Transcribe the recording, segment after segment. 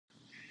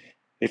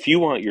If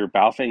you want your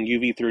Baofeng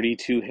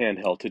UV-32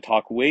 handheld to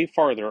talk way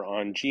farther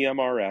on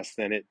GMRS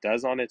than it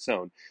does on its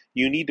own,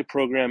 you need to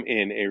program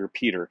in a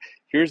repeater.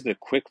 Here's the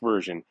quick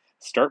version.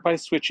 Start by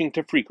switching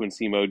to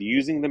frequency mode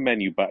using the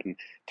menu button.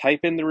 Type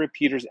in the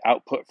repeater's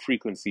output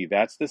frequency.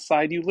 That's the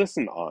side you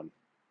listen on.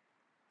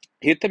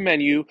 Hit the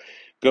menu,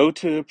 go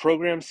to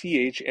Program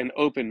CH, and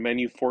open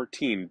menu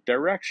 14,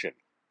 Direction.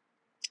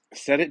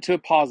 Set it to a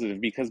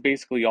positive because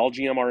basically all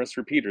GMRS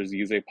repeaters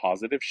use a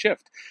positive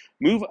shift.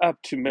 Move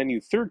up to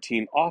menu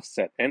 13,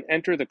 Offset, and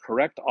enter the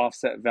correct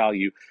offset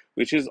value,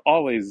 which is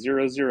always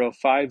 005000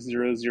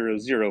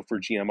 for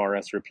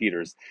GMRS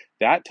repeaters.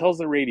 That tells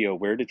the radio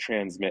where to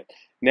transmit.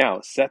 Now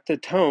to set the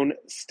tone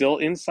still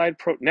inside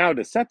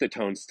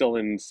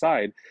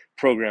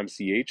Program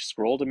CH,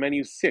 scroll to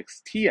menu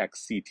 6, TX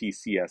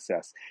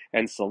CTCSS,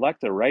 and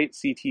select the right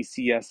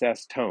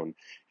CTCSS tone.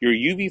 Your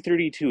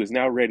UV-32 is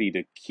now ready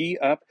to key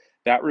up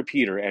that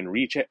repeater and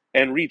reach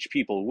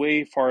people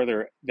way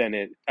farther than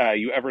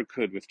you ever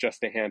could with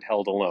just a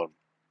handheld alone.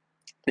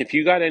 If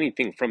you got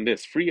anything from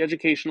this free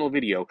educational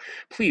video,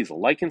 please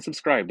like and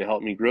subscribe to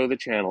help me grow the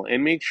channel,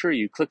 and make sure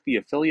you click the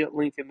affiliate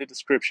link in the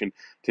description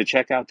to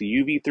check out the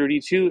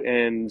UV-32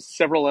 and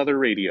several other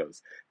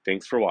radios.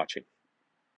 Thanks for watching.